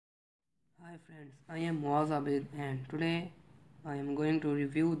Hi friends, I am Moaz Abid and today I am going to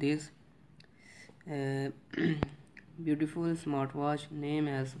review this uh, beautiful smartwatch named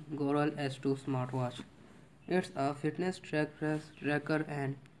as Goral S2 smartwatch. It's a fitness tracker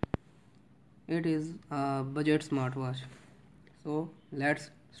and it is a budget smartwatch. So let's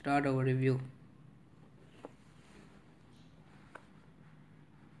start our review.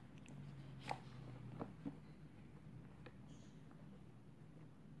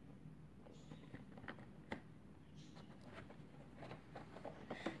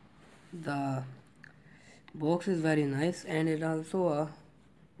 The box is very nice and it also a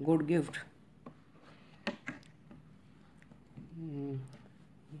good gift.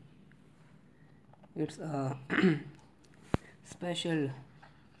 It's a special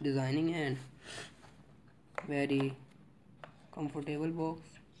designing and very comfortable box.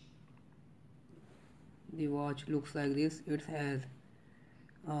 The watch looks like this. It has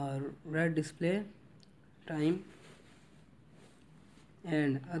a red display, time,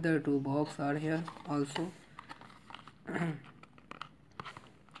 and other two boxes are here also.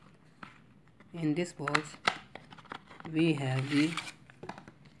 In this box we have the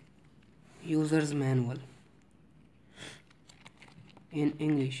user's manual in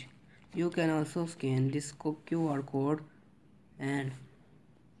English. You can also scan this QR code and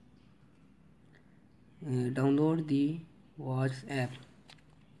download the watch app.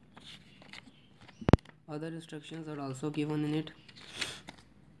 Other instructions are also given in it.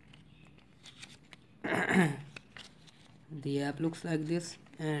 The app looks like this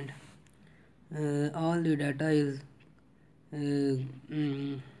and all the data is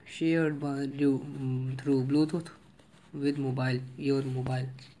shared through Bluetooth with your mobile.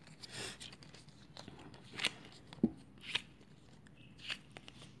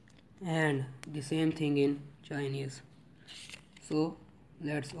 And the same thing in Chinese. So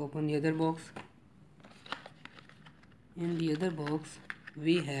let's open the other box. In the other box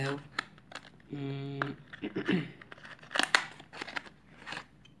we have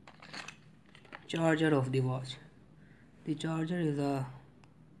charger of the watch. The charger is a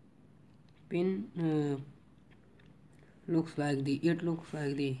pin, looks like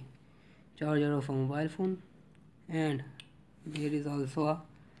the charger of a mobile phone, and there is also a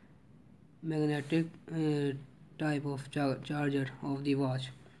magnetic type of charger of the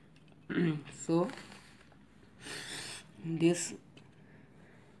watch. So this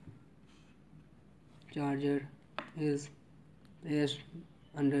charger is placed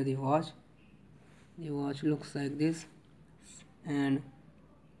under the watch. The watch looks like this and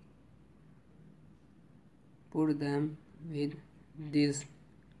put them with these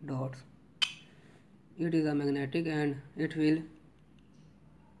dots. It is a magnetic and it will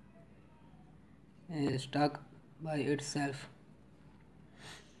stuck by itself.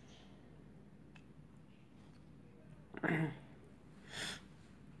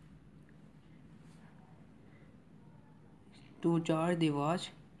 To charge the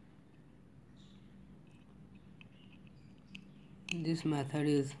watch, this method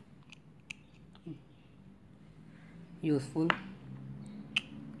is useful,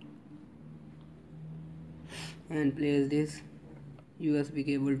 and place this USB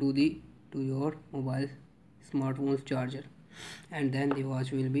cable to your mobile smartphone's charger, and then the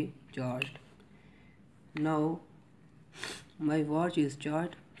watch will be charged. Now my watch is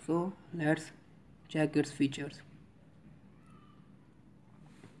charged, so let's check its features.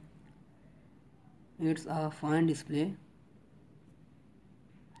 It's a fine display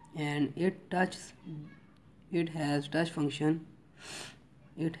and it has touch function.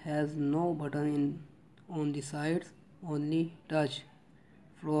 It has no button on the sides, only touch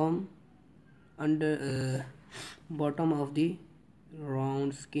from under bottom of the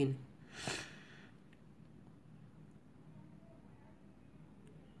round skin.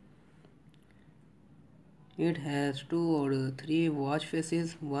 It has 2 or 3 watch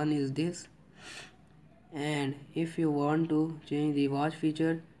faces. One is this, and if you want to change the watch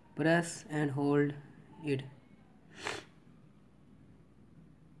feature, press and hold it.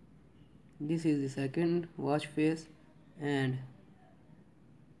 This is the second watch face, and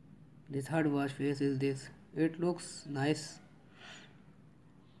the third watch face is this. It looks nice,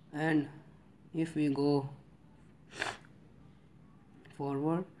 and if we go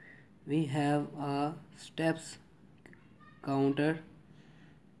forward, we have a steps counter.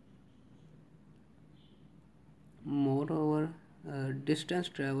 Moreover, distance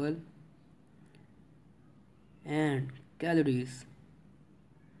travel and calories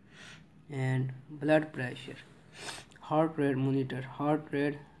and blood pressure, heart rate monitor.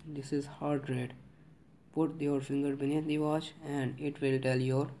 This is heart rate. Put your finger beneath the watch and it will tell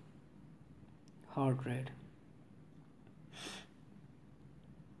your heart rate.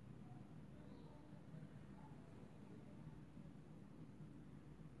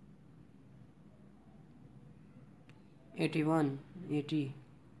 '81, 80.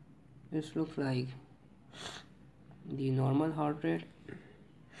 It looks like the normal heart rate.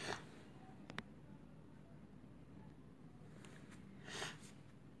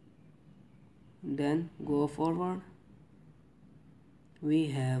 Then go forward. We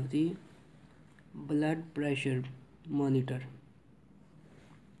have the blood pressure monitor.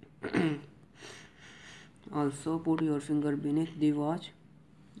 Also put your finger beneath the watch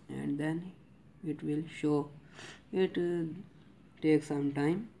and then it will show. It takes some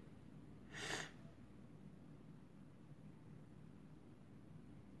time.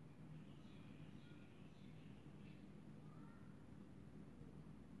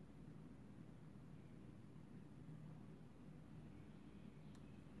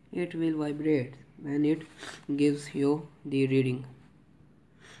 It will vibrate when it gives you the reading.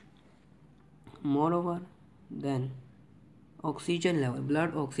 Moreover, then oxygen level,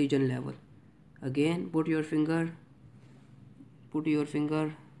 blood oxygen level. Again, put your finger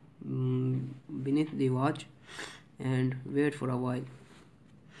beneath the watch and wait for a while.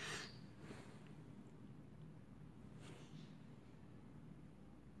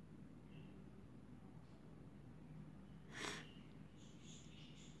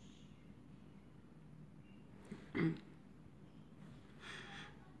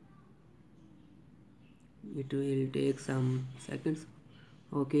 It will take some seconds.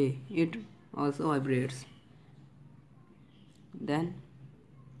 Okay, it also vibrates. Then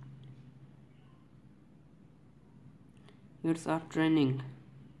it's a training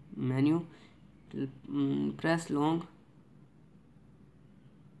menu. Press long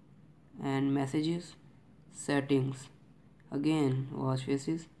and messages, settings. Again, watch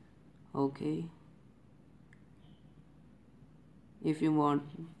faces. Okay. If you want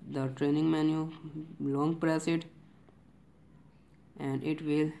the training menu, long press it and it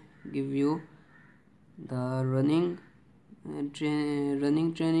will give you the running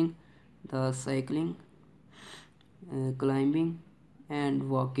training, the cycling, climbing and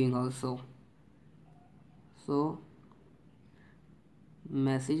walking also. So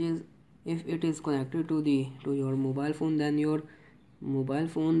messages, if it is connected to your mobile phone, then your mobile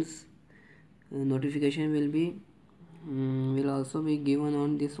phone's notification will also be given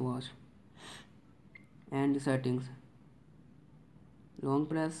on this watch. And the settings, long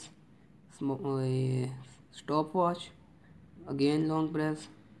press, stopwatch, again long press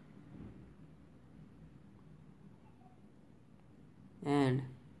and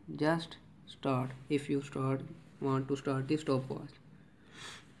just start. If you want to start the stopwatch,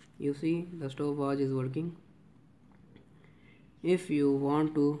 you see the stopwatch is working. If you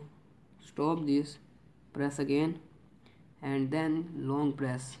want to stop this, press again and then long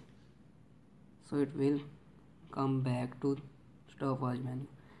press, so it will come back to stopwatch menu.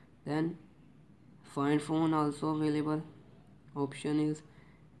 Then find phone also available option is,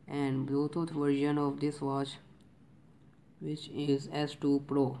 and Bluetooth version of this watch, which is S2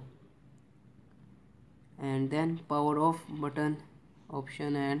 Pro, and then power off button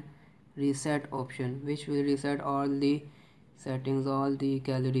option and reset option, which will reset all the settings, all the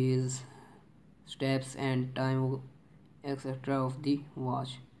calories, steps and time, etc. of the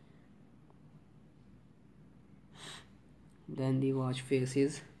watch. Then the watch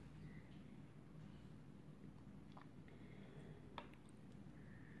faces.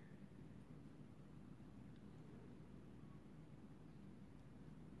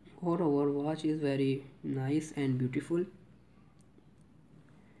 Moreover, watch is very nice and beautiful.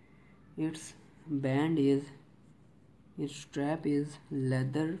 Its strap is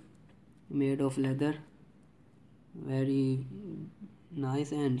leather, made of leather, very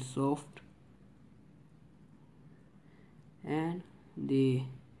nice and soft, and the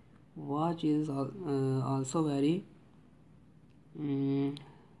watch is also very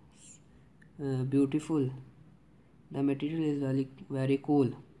beautiful. The material is very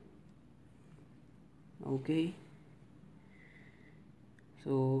cool. Okay,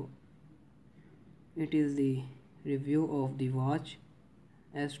 so it is the review of the watch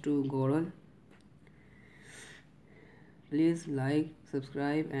S2 Goral. Please like,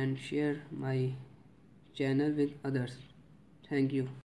 subscribe and share my channel with others. Thank you.